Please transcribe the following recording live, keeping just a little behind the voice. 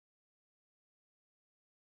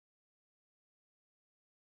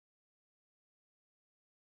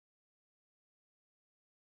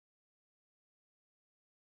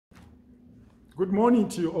Good morning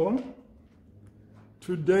to you all.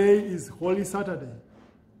 Today is Holy Saturday.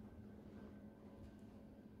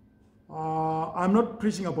 I'm not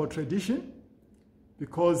preaching about tradition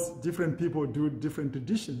because different people do different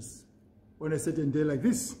traditions on a certain day like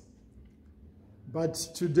this. But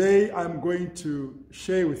today I'm going to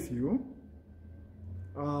share with you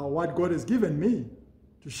what God has given me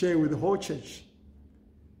to share with the whole church.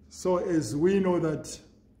 So as we know that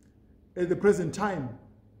at the present time,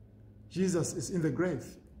 Jesus is in the grave,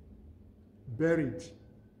 buried,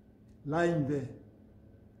 lying there.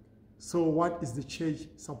 So what is the church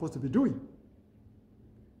supposed to be doing?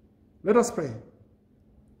 Let us pray.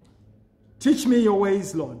 Teach me your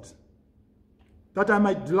ways, Lord, that I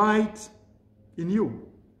might delight in you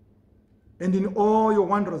and in all your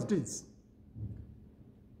wondrous deeds.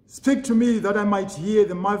 Speak to me that I might hear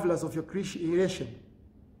the marvelous of your creation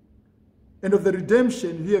and of the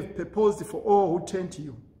redemption you have purposed for all who turn to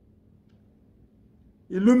you.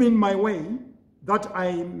 Illumine my way that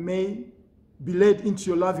I may be led into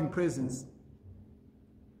your loving presence.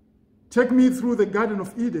 Take me through the Garden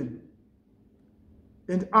of Eden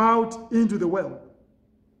and out into the well.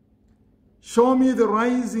 Show me the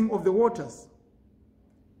rising of the waters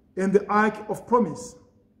and the ark of promise.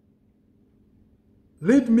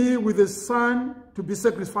 Lead me with the son to be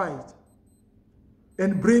sacrificed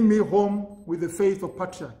and bring me home with the faith of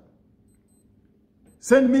patriarch.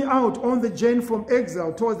 Send me out on the journey from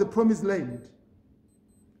exile towards the promised land.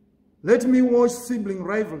 Let me watch sibling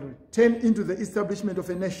rivalry turn into the establishment of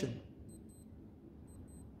a nation.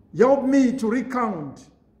 Help me to recount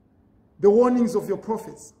the warnings of your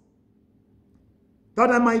prophets, that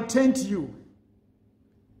I might turn to you,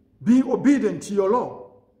 be obedient to your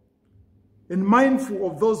law, and mindful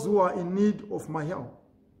of those who are in need of my help.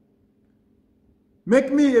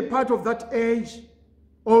 Make me a part of that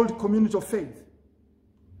age-old community of faith.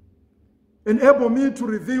 Enable me to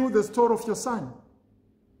reveal the story of your Son,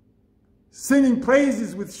 singing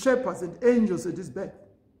praises with shepherds and angels at his birth,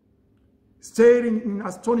 staring in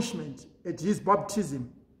astonishment at his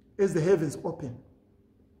baptism as the heavens open,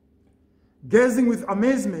 gazing with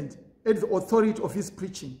amazement at the authority of his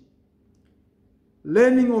preaching,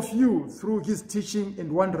 learning of you through his teaching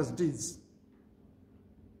and wondrous deeds.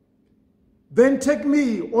 Then take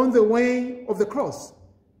me on the way of the cross,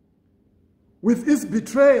 with its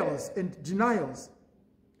betrayals and denials.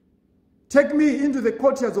 Take me into the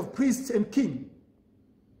courtyards of priests and king,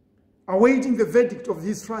 awaiting the verdict of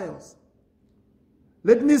his trials.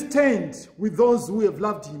 Let me stand with those who have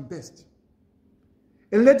loved him best,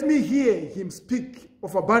 and let me hear him speak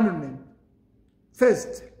of abandonment,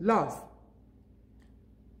 thirst, love,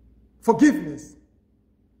 forgiveness,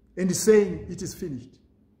 and saying it is finished.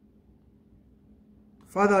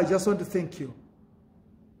 Father, I just want to thank you.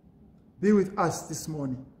 Be with us this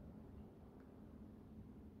morning.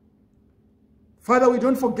 Father, we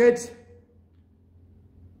don't forget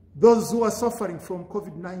those who are suffering from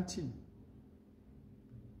COVID-19,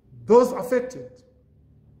 those affected,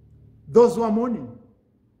 those who are mourning,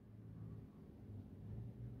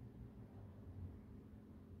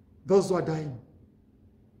 those who are dying.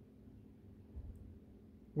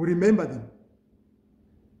 We remember them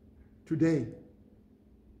today.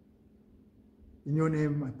 In your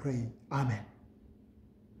name I pray. Amen.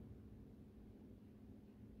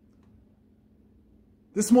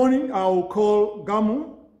 This morning I will call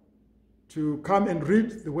Gamu to come and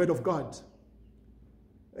read the Word of God.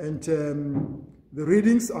 And the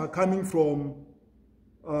readings are coming from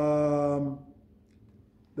the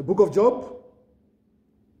book of Job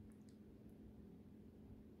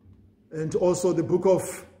and also the book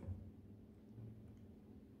of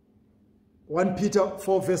 1 Peter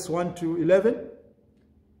 4 verse 1 to 11.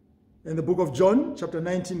 In the book of John, chapter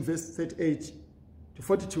 19, verse 38 to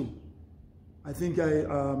 42. I think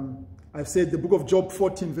I've said the book of Job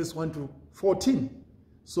 14, verse 1 to 14.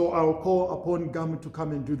 So I'll call upon Gam to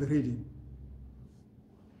come and do the reading.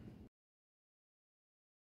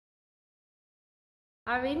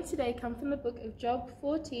 Our readings today come from the book of Job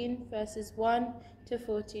 14, verses 1 to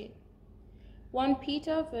 14. 1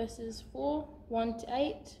 Peter, verses 4, 1 to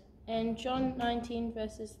 8, and John 19,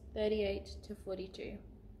 verses 38 to 42.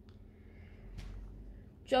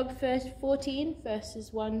 Job 14,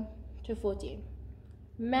 verses 1 to 14.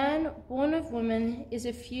 Man born of woman is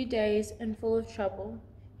a few days and full of trouble.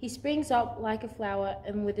 He springs up like a flower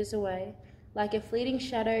and withers away. Like a fleeting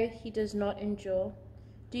shadow, he does not endure.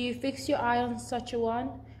 Do you fix your eye on such a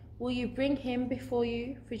one? Will you bring him before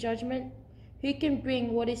you for judgment? Who can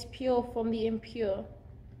bring what is pure from the impure?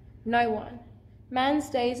 No one. Man's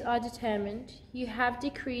days are determined. You have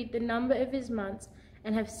decreed the number of his months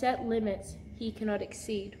and have set limits he cannot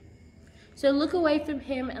exceed. So look away from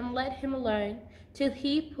him and let him alone, till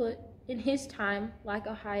he put in his time like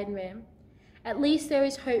a hired man. At least there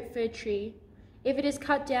is hope for a tree. If it is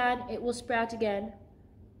cut down, it will sprout again.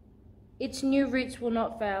 Its new roots will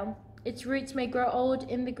not fail. Its roots may grow old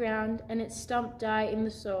in the ground, and its stump die in the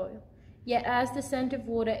soil. Yet as the scent of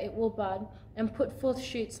water it will bud, and put forth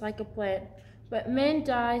shoots like a plant. But man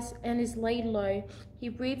dies and is laid low. He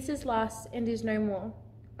breathes his last and is no more.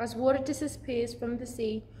 As water disappears from the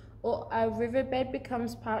sea, or a riverbed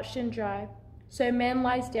becomes parched and dry, so man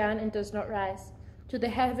lies down and does not rise. Till the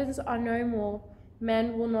heavens are no more,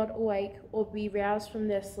 men will not awake or be roused from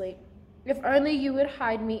their sleep. If only you would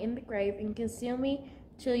hide me in the grave and conceal me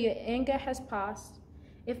till your anger has passed.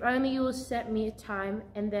 If only you will set me a time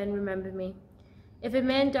and then remember me. If a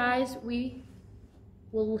man dies,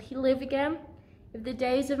 will he live again? If the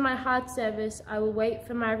days of my hard service, I will wait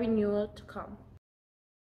for my renewal to come.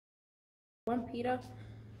 1 Peter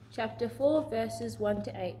chapter 4, verses 1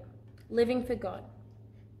 to 8. Living for God.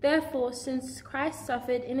 Therefore, since Christ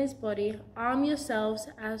suffered in his body, arm yourselves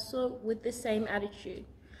also with the same attitude,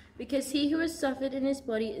 because he who has suffered in his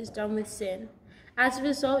body is done with sin. As a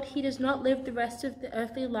result, he does not live the rest of the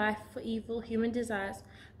earthly life for evil human desires,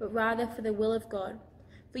 but rather for the will of God.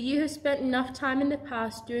 For you have spent enough time in the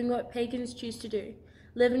past doing what pagans choose to do,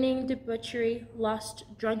 living in debauchery, lust,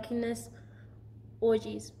 drunkenness,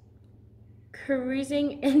 orgies,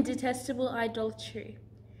 carousing, and detestable idolatry.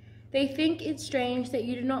 They think it strange that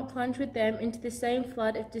you do not plunge with them into the same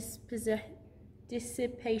flood of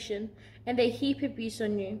dissipation, and they heap abuse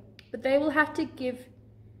on you. But they will have to give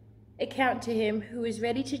account to him who is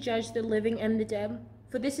ready to judge the living and the dead.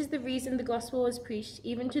 For this is the reason the gospel was preached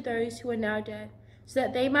even to those who are now dead, so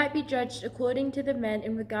that they might be judged according to the men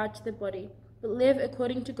in regard to the body, but live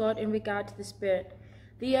according to God in regard to the spirit.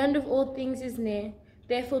 The end of all things is near.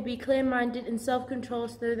 Therefore be clear-minded and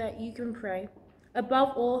self-controlled so that you can pray.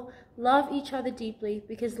 Above all, love each other deeply,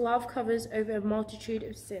 because love covers over a multitude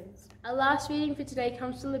of sins. Our last reading for today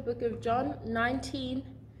comes from the book of John 19,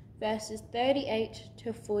 verses 38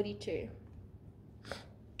 to 42.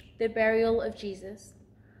 The burial of Jesus.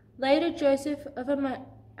 Later, Joseph of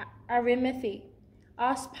Arimathea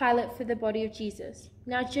asked Pilate for the body of Jesus.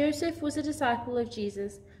 Now Joseph was a disciple of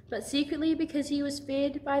Jesus, but secretly because he was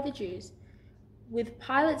feared by the Jews. With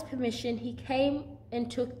Pilate's permission, he came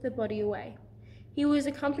and took the body away. He was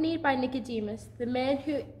accompanied by Nicodemus, the man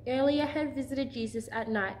who earlier had visited Jesus at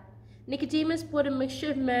night. Nicodemus bought a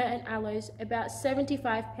mixture of myrrh and aloes, about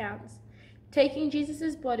 75 pounds. Taking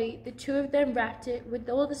Jesus' body, the two of them wrapped it with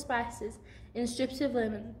all the spices in strips of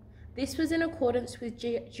linen. This was in accordance with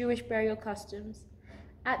Jewish burial customs.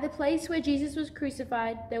 At the place where Jesus was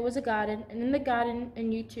crucified, there was a garden, and in the garden a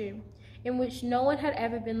new tomb, in which no one had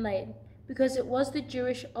ever been laid, because it was the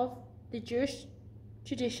Jewish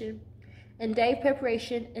tradition and day of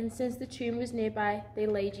preparation, and since the tomb was nearby, they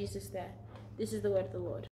laid Jesus there. This is the word of the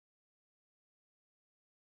Lord.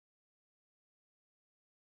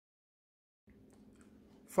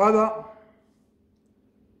 Father,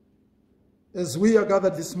 as we are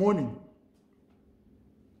gathered this morning,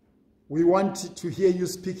 we want to hear you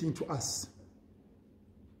speaking to us.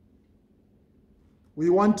 We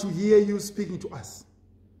want to hear you speaking to us.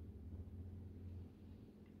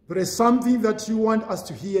 There is something that you want us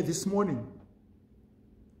to hear this morning.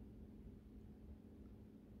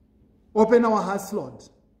 Open our hearts, Lord.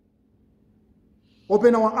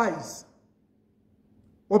 Open our eyes.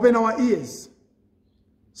 Open our ears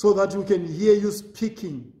so that we can hear you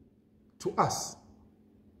speaking to us.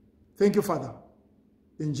 Thank you, Father.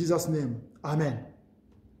 In Jesus' name, amen.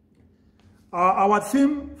 Our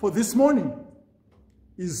theme for this morning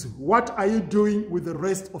is, what are you doing with the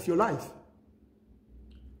rest of your life?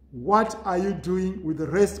 What are you doing with the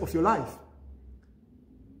rest of your life?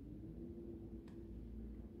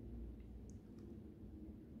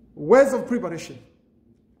 Words of preparation.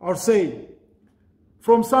 I'll say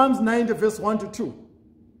from Psalms 90, verse 1 to 2,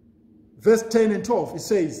 verse 10 and 12, it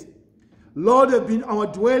says, Lord, have been our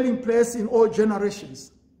dwelling place in all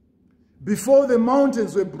generations. Before the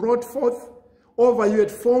mountains were brought forth, over you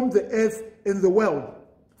had formed the earth and the world.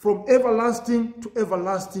 From everlasting to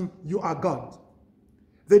everlasting, you are God.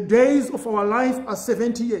 The days of our life are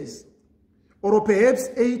 70 years, or perhaps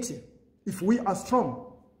 80, if we are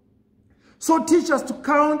strong. So teach us to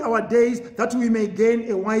count our days, that we may gain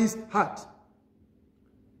a wise heart.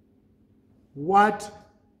 What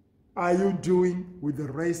are you doing with the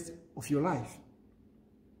rest of your life?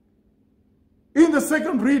 In the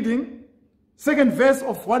second reading, second verse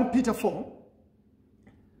of 1 Peter 4,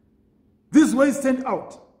 these words stand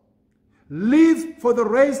out. Live for the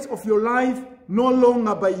rest of your life no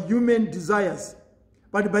longer by human desires,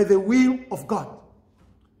 but by the will of God.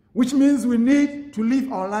 Which means we need to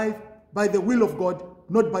live our life by the will of God,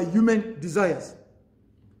 not by human desires.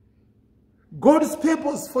 God's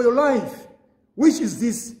purpose for your life, which is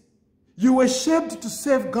this: you were shaped to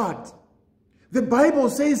serve God. The Bible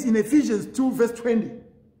says in Ephesians 2 verse 20,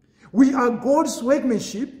 we are God's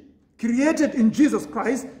workmanship, created in Jesus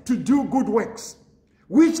Christ to do good works,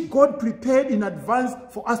 which God prepared in advance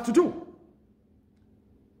for us to do.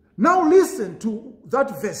 Now listen to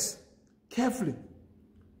that verse carefully.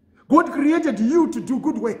 God created you to do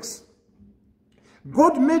good works.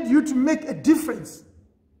 God made you to make a difference.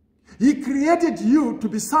 He created you to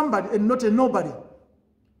be somebody and not a nobody.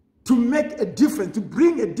 To make a difference, to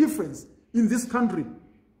bring a difference in this country.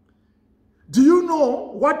 Do you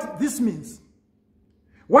know what this means?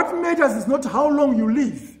 What matters is not how long you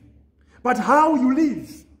live, but how you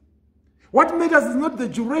live. What matters is not the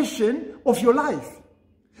duration of your life,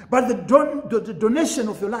 but the donation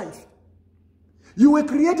of your life. You were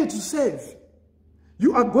created to serve.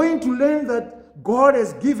 You are going to learn that God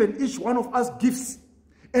has given each one of us gifts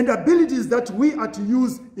and abilities that we are to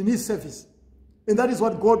use in His service. And that is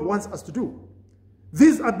what God wants us to do.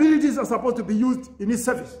 These abilities are supposed to be used in His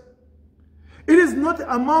service. It is not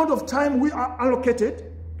the amount of time we are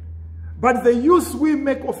allocated, but the use we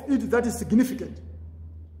make of it that is significant.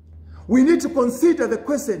 We need to consider the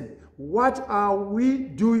question, what are we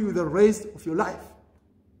doing with the rest of your life?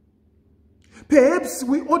 Perhaps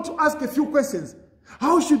we ought to ask a few questions.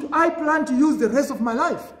 How should I plan to use the rest of my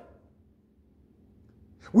life?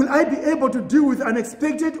 Will I be able to deal with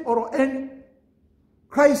unexpected or any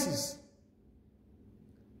crisis?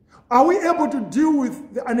 Are we able to deal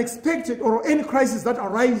with the unexpected or any crisis that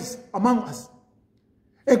arise among us?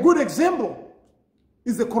 A good example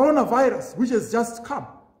is the coronavirus, which has just come.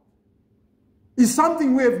 It's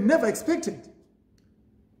something we have never expected.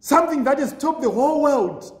 Something that has took the whole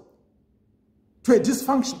world to a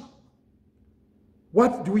dysfunction.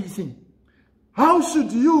 What do we think? How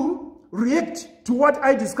should you react to what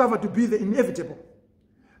I discover to be the inevitable?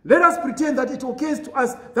 Let us pretend that it occurs to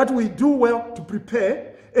us that we do well to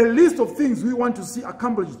prepare a list of things we want to see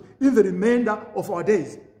accomplished in the remainder of our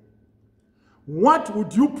days. What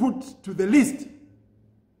would you put to the list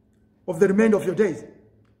of the remainder of your days?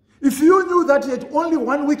 If you knew that you had only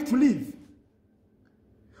 1 week to live,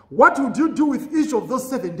 what would you do with each of those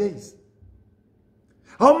 7 days?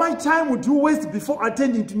 How much time would you waste before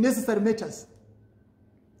attending to necessary matters?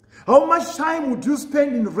 How much time would you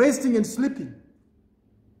spend in resting and sleeping?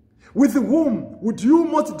 With whom would you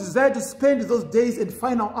most desire to spend those days and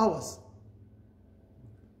final hours?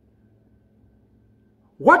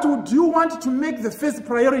 What would you want to make the first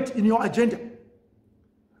priority in your agenda?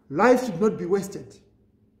 Life should not be wasted.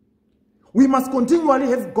 We must continually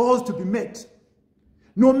have goals to be met,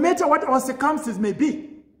 no matter what our circumstances may be,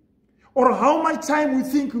 or how much time we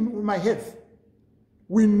think we might have.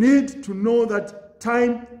 We need to know that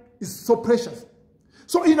time is so precious.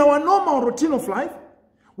 So in our normal routine of life,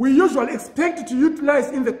 we usually expect to utilize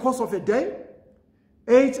in the course of a day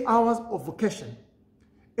 8 hours of vacation,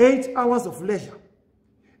 8 hours of leisure,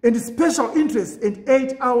 and special interests, and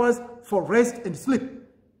 8 hours for rest and sleep.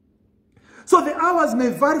 So the hours may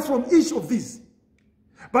vary from each of these,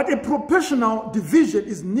 but a proportional division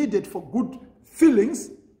is needed for good feelings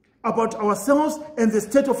about ourselves and the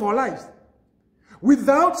state of our lives.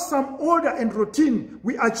 Without some order and routine,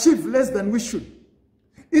 we achieve less than we should,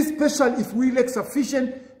 especially if we lack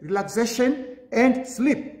sufficient relaxation and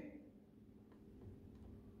sleep.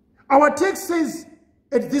 Our text says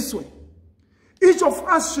it this way: each of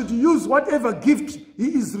us should use whatever gift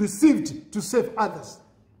he is received to serve others.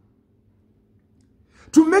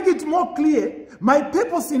 To make it more clear, my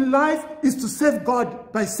purpose in life is to serve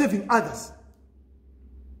God by serving others.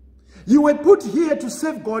 You were put here to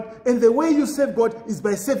serve God, and the way you serve God is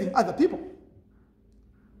by serving other people.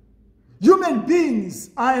 Human beings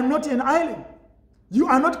are not an island. You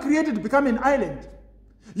are not created to become an island.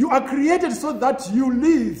 You are created so that you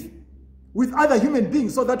live with other human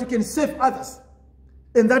beings, so that you can serve others.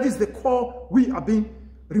 And that is the core we are being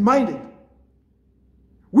reminded.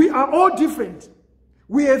 We are all different.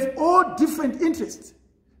 We have all different interests,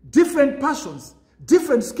 different passions,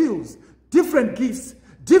 different skills, different gifts,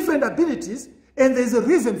 different abilities, and there's a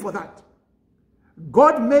reason for that.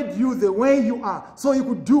 God made you the way you are so you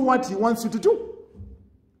could do what He wants you to do.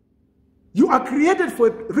 You are created for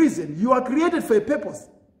a reason. You are created for a purpose.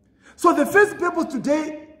 So the first purpose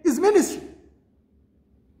today is ministry.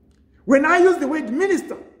 When I use the word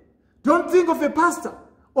minister, don't think of a pastor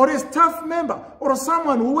or a staff member or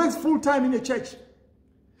someone who works full-time in a church.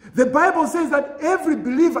 The Bible says that every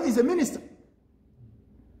believer is a minister.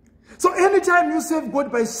 So anytime you serve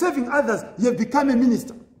God by serving others, you have become a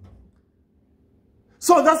minister.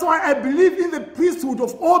 So that's why I believe in the priesthood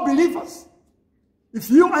of all believers. If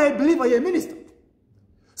you are a believer, you're a minister.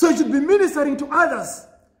 So you should be ministering to others.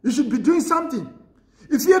 You should be doing something.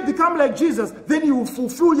 If you have become like Jesus, then you will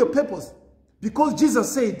fulfill your purpose. Because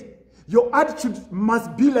Jesus said, your attitude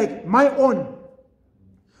must be like my own.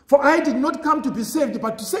 For I did not come to be saved,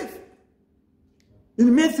 but to save.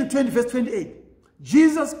 In Matthew 20, verse 28,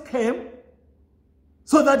 Jesus came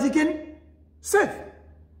so that he can save.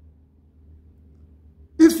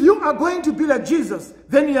 If you are going to be like Jesus,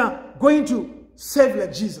 then you are going to serve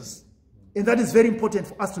like Jesus. And that is very important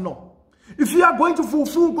for us to know. If you are going to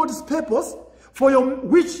fulfill God's purpose,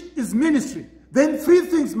 which is ministry, then 3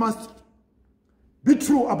 things must be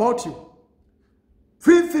true about you.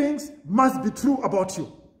 3 things must be true about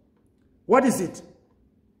you. What is it?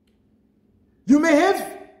 You may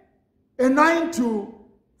have a 9 to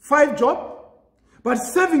 5 job, but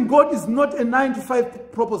serving God is not a 9 to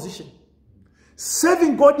 5 proposition.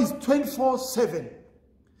 Serving God is 24/7.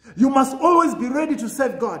 You must always be ready to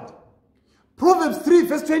serve God. Proverbs 3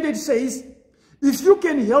 verse 28 says, if you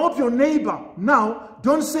can help your neighbor now,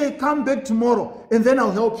 don't say come back tomorrow and then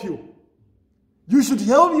I'll help you. You should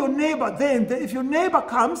help your neighbor then. If your neighbor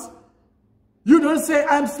comes, you don't say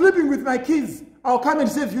I'm sleeping with my kids, I'll come and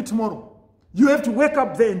save you tomorrow. You have to wake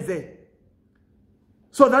up there and there.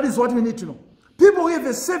 So that is what we need to know. People who have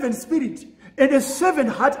a servant spirit and a servant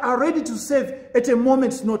heart are ready to serve at a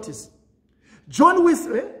moment's notice. John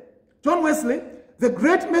Wesley, the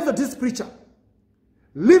great Methodist preacher,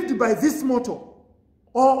 lived by this motto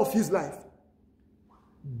all of his life.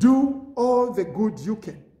 Do all the good you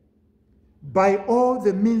can, by all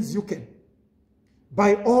the means you can,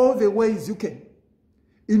 by all the ways you can,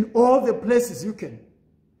 in all the places you can,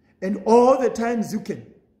 and all the times you can,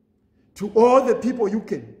 to all the people you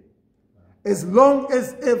can, as long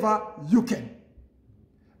as ever you can.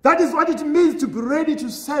 That is what it means to be ready to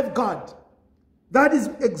serve God. That is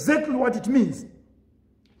exactly what it means.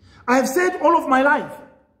 I have said all of my life,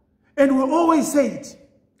 and will always say it,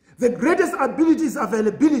 the greatest ability is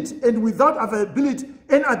availability, and without availability,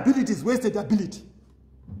 inability is wasted ability.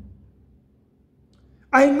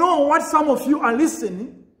 I know what some of you are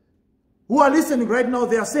listening, who are listening right now,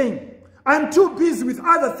 they are saying, I'm too busy with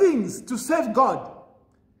other things to serve God.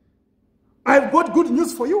 I've got good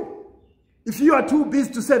news for you. If you are too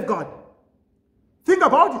busy to serve God, think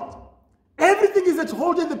about it. Everything is at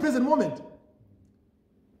hold in the present moment.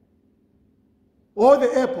 All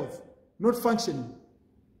the airports, not functioning.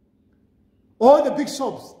 All the big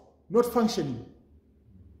shops, not functioning.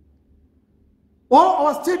 All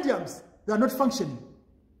our stadiums, they are not functioning.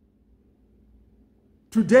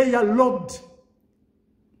 Today you are locked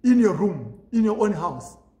in your room, in your own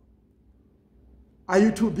house. Are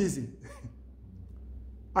you too busy?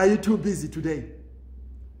 Are you too busy today?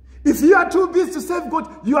 If you are too busy to serve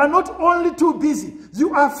God, you are not only too busy,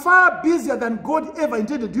 you are far busier than God ever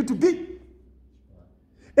intended you to be.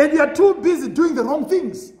 And you are too busy doing the wrong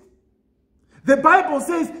things. The Bible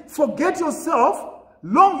says, forget yourself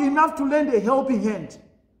long enough to lend a helping hand.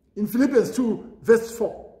 In Philippians 2, verse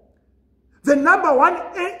 4. The number one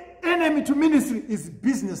enemy to ministry is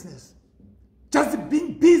businessness. Just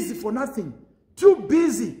being busy for nothing. Too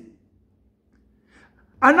busy.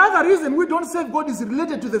 Another reason we don't serve God is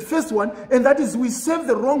related to the first one, and that is we serve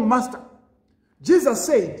the wrong master. Jesus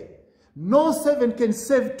said, no servant can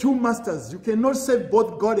serve 2 masters. You cannot serve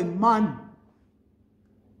both God and man.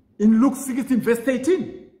 In Luke 16, verse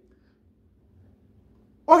 18.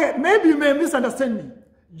 Okay, maybe you may misunderstand me.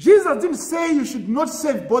 Jesus didn't say you should not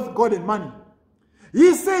serve both God and money.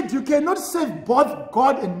 He said you cannot serve both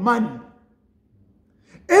God and money.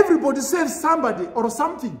 Everybody serves somebody or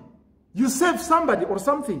something. You serve somebody or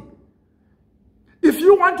something. If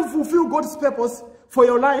you want to fulfill God's purpose for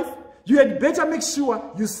your life, you had better make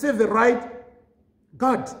sure you serve the right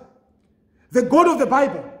God. The God of the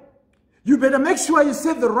Bible. You better make sure you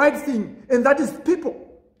serve the right thing, and that is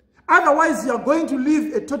people. Otherwise, you are going to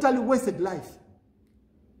live a totally wasted life.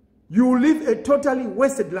 You will live a totally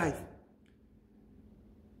wasted life.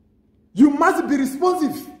 You must be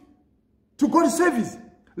responsive to God's service.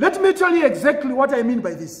 Let me tell you exactly what I mean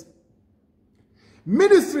by this.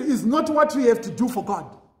 Ministry is not what you have to do for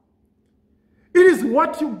God. It is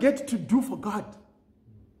what you get to do for God.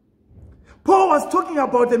 Paul was talking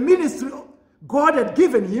about the ministry God had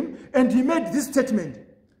given him, and he made this statement.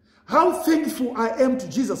 How thankful I am to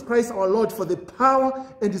Jesus Christ our Lord for the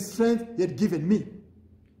power and the strength he had given me.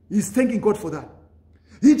 He's thanking God for that.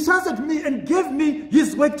 He trusted me and gave me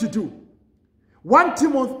his work to do. 1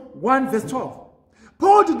 Timothy 1 verse 12.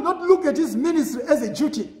 Paul did not look at his ministry as a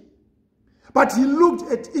duty. but he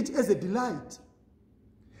looked at it as a delight.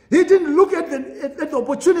 He didn't look at the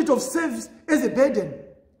opportunity of service as a burden,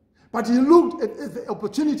 but he looked at the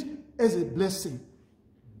opportunity as a blessing.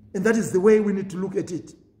 And that is the way we need to look at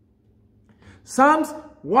it. Psalms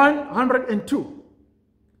 102.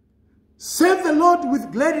 Serve the Lord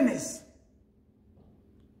with gladness.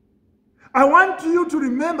 I want you to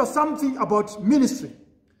remember something about ministry.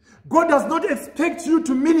 God does not expect you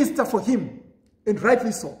to minister for him, and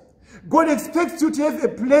rightly so. God expects you to have a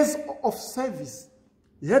place of service.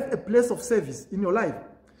 You have a place of service in your life.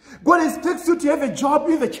 God expects you to have a job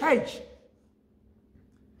in the church.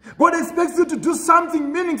 God expects you to do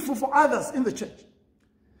something meaningful for others in the church.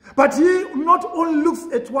 But he not only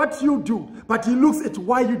looks at what you do, but he looks at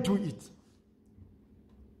why you do it.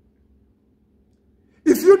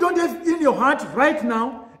 If you don't have in your heart right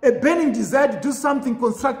now a burning desire to do something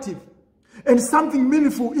constructive and something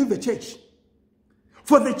meaningful in the church,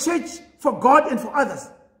 for the church, for God, and for others,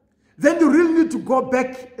 then you really need to go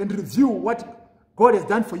back and review what God has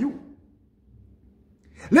done for you.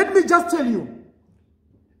 Let me just tell you,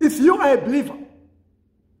 if you are a believer,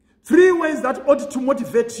 3 ways that ought to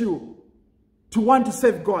motivate you to want to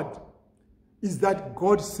serve God is that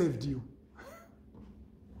God saved you.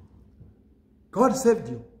 God saved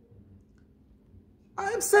you.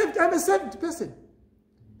 I am saved. I'm a saved person.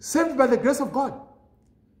 Saved by the grace of God.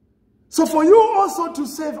 So for you also to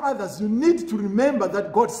save others, you need to remember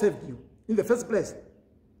that God saved you in the first place.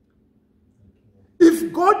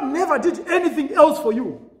 If God never did anything else for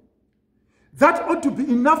you, that ought to be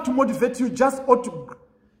enough to motivate you, just ought to,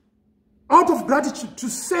 out of gratitude, to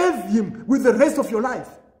save him with the rest of your life.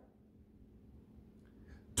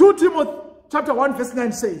 2 Timothy chapter 1 verse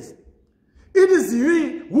 9 says, it is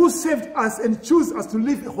he who saved us and chose us to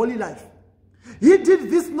live a holy life. He did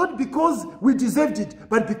this not because we deserved it,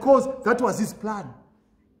 but because that was his plan.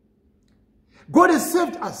 God has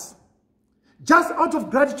saved us. Just out of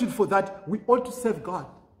gratitude for that, we ought to serve God.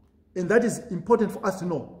 And that is important for us to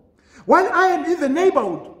know. While I am in the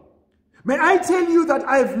neighborhood, may I tell you that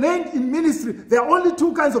I have learned in ministry, there are only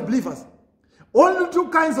 2 kinds of believers. Only 2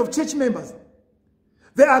 kinds of church members.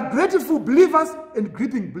 There are grateful believers and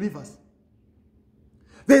grieving believers.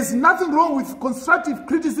 There is nothing wrong with constructive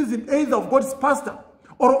criticism either of God's pastor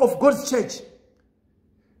or of God's church.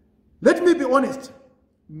 Let me be honest.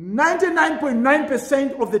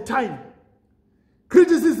 99.9% of the time,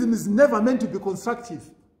 criticism is never meant to be constructive.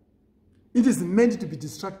 It is meant to be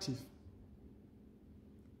destructive.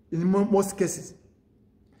 In most cases.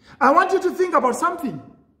 I want you to think about something.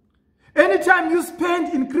 Anytime you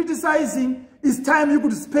spend in criticizing is time you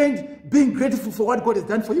could spend being grateful for what God has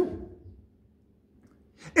done for you.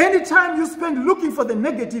 Anytime you spend looking for the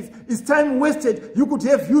negative is time wasted you could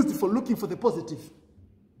have used for looking for the positive.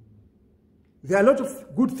 There are a lot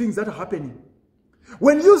of good things that are happening.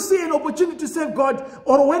 When you see an opportunity to serve God,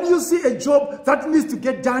 or when you see a job that needs to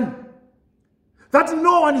get done, that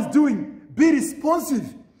no one is doing, be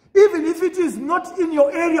responsive, even if it is not in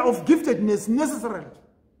your area of giftedness necessarily.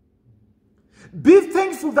 Be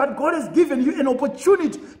thankful that God has given you an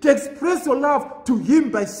opportunity to express your love to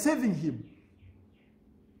him by serving him.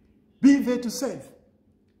 Be there to serve.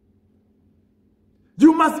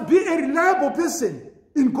 You must be a reliable person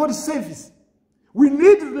in God's service. We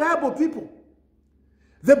need reliable people.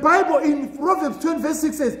 The Bible in Proverbs 20 verse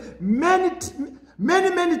 6 says, many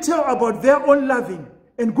tell about their own loving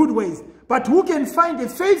and good ways, but who can find a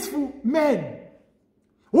faithful man?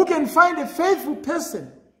 Who can find a faithful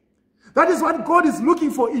person? That is what God is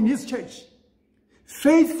looking for in his church.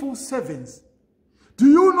 Faithful servants. Do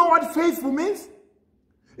you know what faithful means?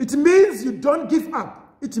 It means you don't give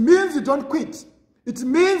up. It means you don't quit. It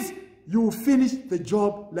means you finish the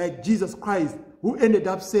job like Jesus Christ, who ended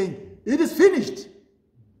up saying, it is finished.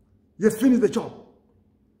 You have finished the job.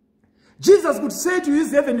 Jesus could say to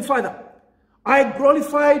his heavenly Father, I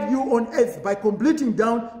glorified you on earth by completing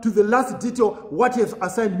down to the last detail what he has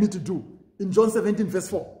assigned me to do. In John 17 verse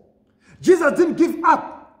 4. Jesus didn't give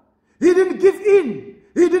up. He didn't give in.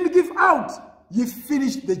 He didn't give out. He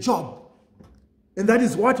finished the job. And that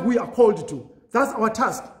is what we are called to. That's our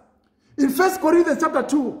task. In 1 Corinthians chapter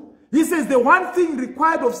 2, he says the one thing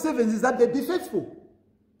required of servants is that they be faithful.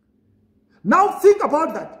 Now think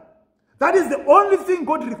about that. That is the only thing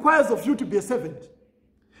God requires of you to be a servant.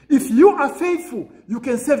 If you are faithful, you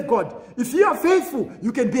can serve God. If you are faithful,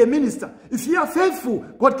 you can be a minister. If you are faithful,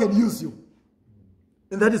 God can use you.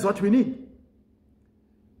 And that is what we need.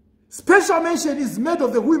 Special mention is made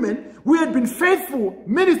of the women who had been faithful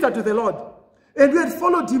minister to the Lord. And we had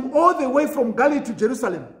followed him all the way from Galilee to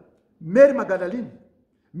Jerusalem. Mary Magdalene,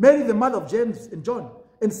 Mary the mother of James and John,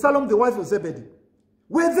 and Salome the wife of Zebedee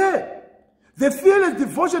were there. The fearless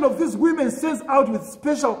devotion of these women stands out with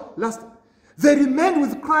special luster. They remained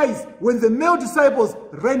with Christ when the male disciples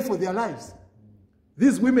ran for their lives.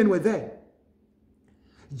 These women were there.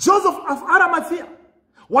 Joseph of Arimathea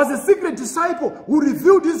was a secret disciple who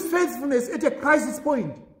revealed his faithfulness at a crisis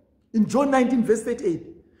point. In John 19, verse 38.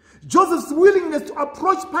 Joseph's willingness to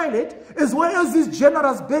approach Pilate, as well as his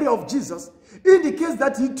generous burial of Jesus, indicates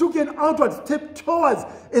that he took an outward step towards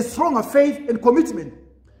a stronger faith and commitment.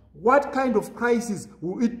 What kind of crisis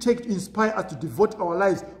will it take to inspire us to devote our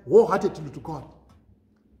lives wholeheartedly to God?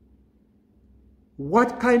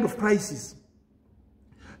 What kind of crisis?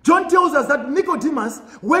 John tells us that Nicodemus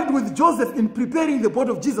worked with Joseph in preparing the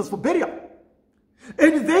body of Jesus for burial.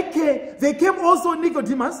 And they came also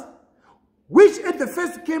Nicodemus, which at the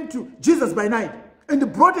first came to Jesus by night,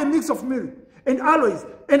 and brought a mix of myrrh and aloes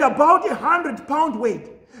and about 100-pound weight.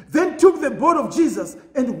 Then took the body of Jesus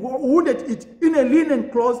and wounded it in a linen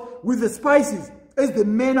cloth with the spices, as the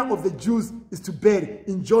manner of the Jews is to bury,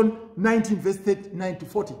 in John 19, verse 39 to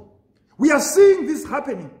 40. We are seeing this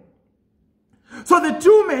happening. So the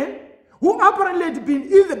two men, who apparently had been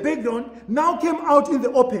in the background, now came out in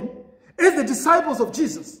the open as the disciples of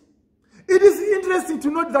Jesus. It is interesting to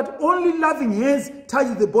note that only loving hands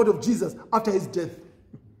touched the body of Jesus after his death.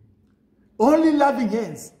 Only loving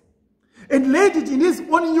hands. And laid it in his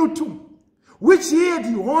own new tomb, which he had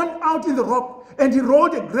hewn out in the rock, and he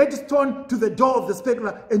rolled a great stone to the door of the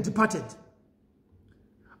sepulchre and departed.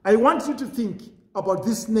 I want you to think about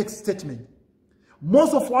this next statement.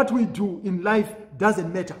 Most of what we do in life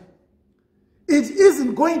doesn't matter. It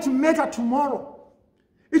isn't going to matter tomorrow.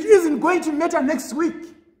 It isn't going to matter next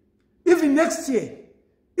week, even next year,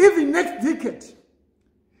 even next decade.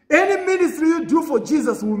 Any ministry you do for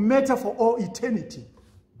Jesus will matter for all eternity.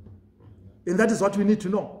 And that is what we need to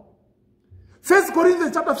know. 1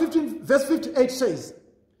 Corinthians chapter 15, verse 58 says,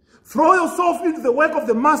 throw yourself into the work of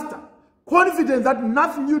the master, confident that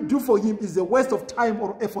nothing you do for him is a waste of time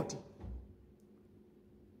or effort.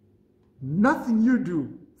 Nothing you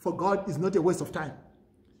do for God is not a waste of time.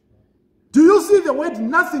 Do you see the word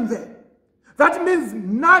nothing there? That means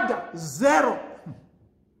nada, zero.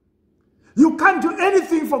 You can't do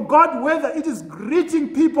anything for God, whether it is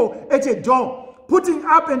greeting people at a door, putting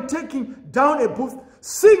up and taking down a booth,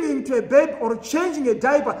 singing to a babe, or changing a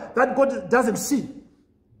diaper that God doesn't see.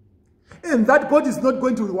 And that God is not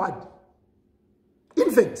going to reward.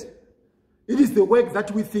 In fact, it is the work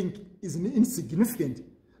that we think is insignificant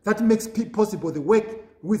that makes possible the work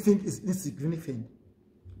we think is insignificant.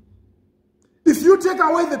 If you take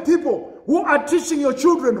away the people who are teaching your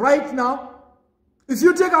children right now, if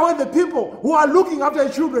you take away the people who are looking after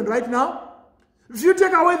your children right now, if you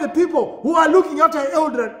take away the people who are looking after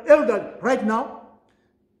elder right now,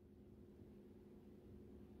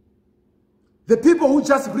 the people who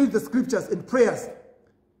just read the scriptures and prayers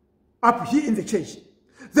up here in the church,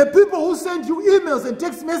 the people who send you emails and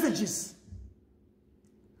text messages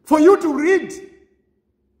for you to read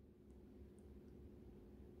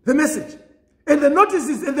the message, and the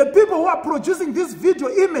notices, and the people who are producing this video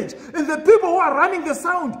image, and the people who are running the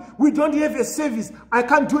sound, we don't have a service. I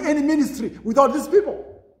can't do any ministry without these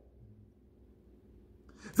people.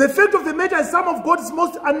 The fact of the matter is, some of God's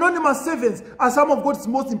most anonymous servants are some of God's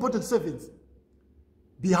most important servants.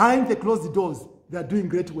 Behind the closed doors, they are doing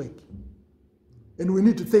great work. And we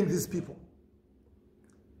need to thank these people.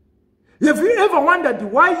 Have you ever wondered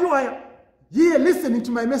why you are here listening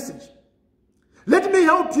to my message? Let me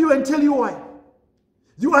help you and tell you why.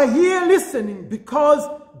 You are here listening because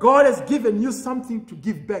God has given you something to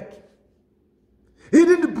give back. He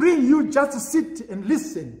didn't bring you just to sit and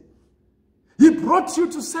listen. He brought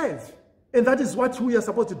you to serve. And that is what we are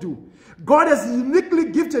supposed to do. God has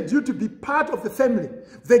uniquely gifted you to be part of the family.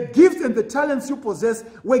 The gifts and the talents you possess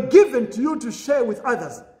were given to you to share with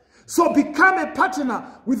others. So become a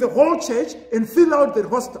partner with the whole church and fill out the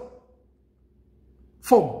roster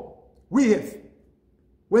form we have.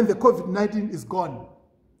 When the COVID-19 is gone,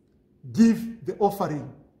 give the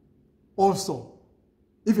offering also,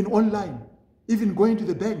 even online, even going to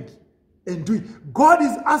the bank and do it. God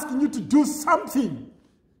is asking you to do something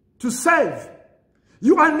to serve.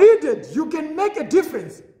 You are needed. You can make a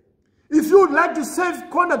difference. If you would like to serve,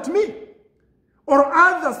 contact me or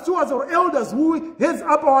other stewards or elders who heads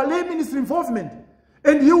up our lay ministry involvement,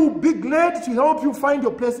 and he will be glad to help you find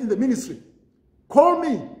your place in the ministry. Call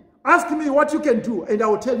me. Ask me what you can do, and I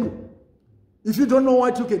will tell you. If you don't know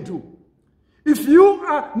what you can do. If you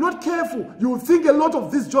are not careful, you will think a lot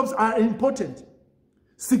of these jobs are important,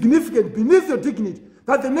 significant, beneath your dignity,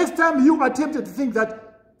 that the next time you are tempted to think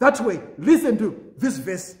that way, listen to this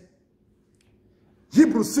verse.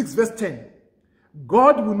 Hebrews 6 verse 10.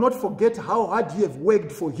 God will not forget how hard you have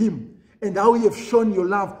worked for him and how you have shown your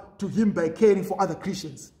love to him by caring for other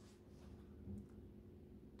Christians.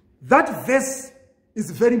 That verse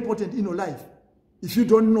is very important in your life if you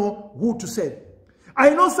don't know who to serve.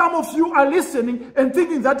 I know some of you are listening and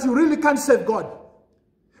thinking that you really can't serve God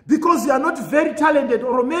because you are not very talented,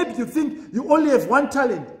 or maybe you think you only have one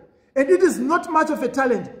talent. And it is not much of a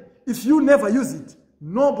talent. If you never use it,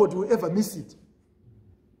 nobody will ever miss it.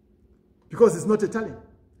 Because it's not a talent.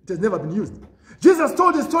 It has never been used. Jesus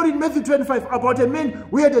told a story in Matthew 25 about a man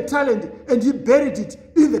who had a talent and he buried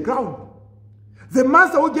it in the ground. The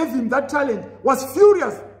master who gave him that talent was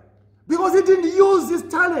furious because he didn't use his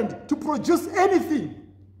talent to produce anything.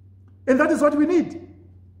 And that is what we need.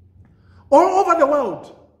 All over the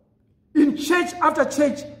world, in church after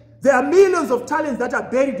church, there are millions of talents that are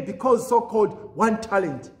buried because so-called one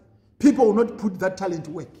talent. People will not put that talent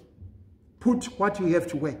to work. Put what you have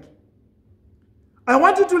to work. I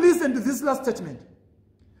want you to listen to this last statement.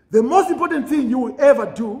 The most important thing you will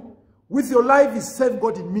ever do with your life is serve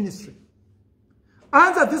God in ministry.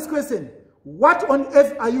 Answer this question. What on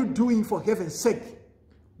earth are you doing for heaven's sake?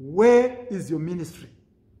 Where is your ministry?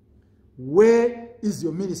 Where is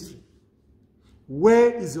your ministry?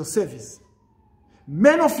 Where is your service?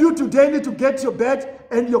 Many of you today need to get your bed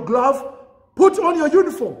and your glove, put on your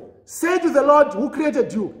uniform, say to the Lord who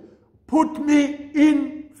created you, put me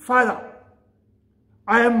in, Father.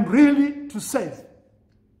 I am really to serve.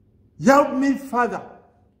 Help me, Father.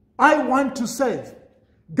 I want to serve.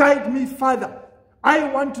 Guide me, Father. I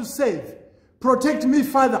want to serve. Protect me,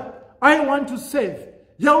 Father. I want to serve.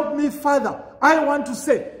 Help me, Father. I want to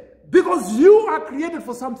serve. Because you are created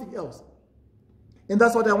for something else. And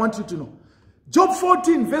that's what I want you to know. Job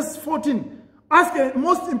 14, verse 14. Ask a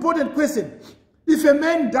most important question. If a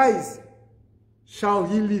man dies, shall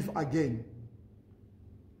he live again?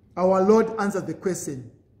 Our Lord answered the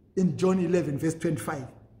question in John 11, verse 25.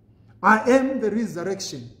 I am the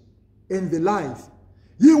resurrection and the life.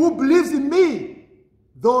 He who believes in me,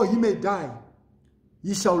 though he may die,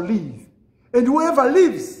 he shall live. And whoever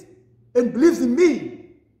lives and believes in me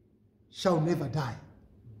shall never die.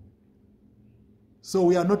 So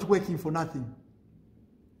we are not working for nothing.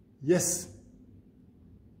 Yes,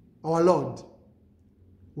 our Lord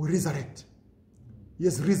will resurrect. He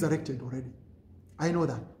has resurrected already. I know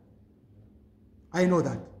that. I know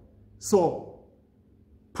that. So,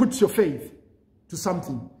 put your faith to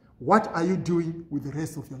something. What are you doing with the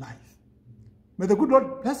rest of your life? May the good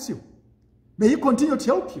Lord bless you. May He continue to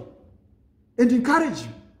help you and encourage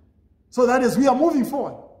you so that as we are moving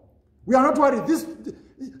forward, we are not worried.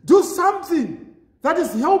 Do something that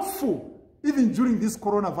is helpful even during this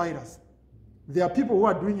coronavirus. There are people who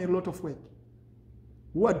are doing a lot of work,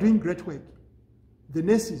 who are doing great work. The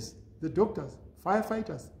nurses, the doctors,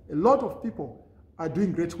 firefighters, a lot of people are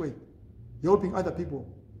doing great work, helping other people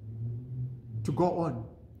to go on.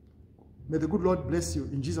 May the good Lord bless you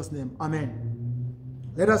in Jesus' name.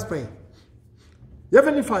 Amen. Let us pray.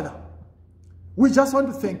 Heavenly Father, we just want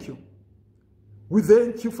to thank you. We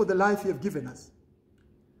thank you for the life you have given us.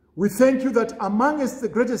 We thank you that among us the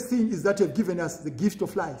greatest thing is that you have given us the gift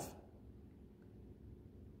of life.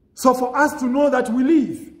 So for us to know that we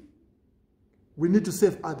live, we need to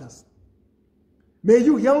save others. May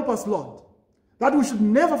you help us, Lord, that we should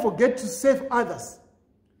never forget to save others.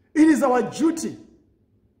 It is our duty.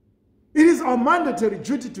 It is our mandatory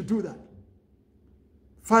duty to do that.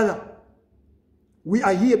 Father, we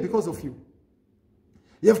are here because of you.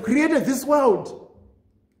 You have created this world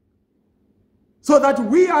so that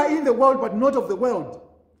we are in the world but not of the world,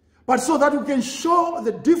 but so that we can show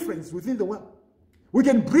the difference within the world. We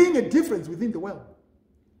can bring a difference within the world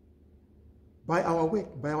by our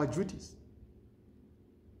work, by our duties.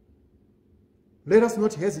 Let us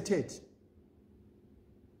not hesitate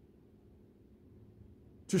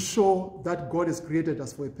to show that God has created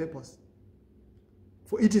us for a purpose.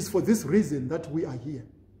 For it is for this reason that we are here.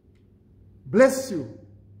 Bless you.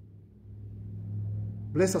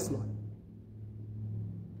 Bless us, Lord.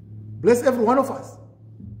 Bless every one of us.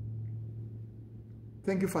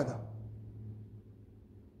 Thank you, Father.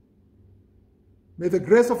 May the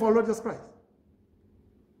grace of our Lord Jesus Christ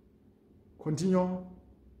continue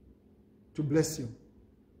to bless you.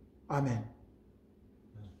 Amen.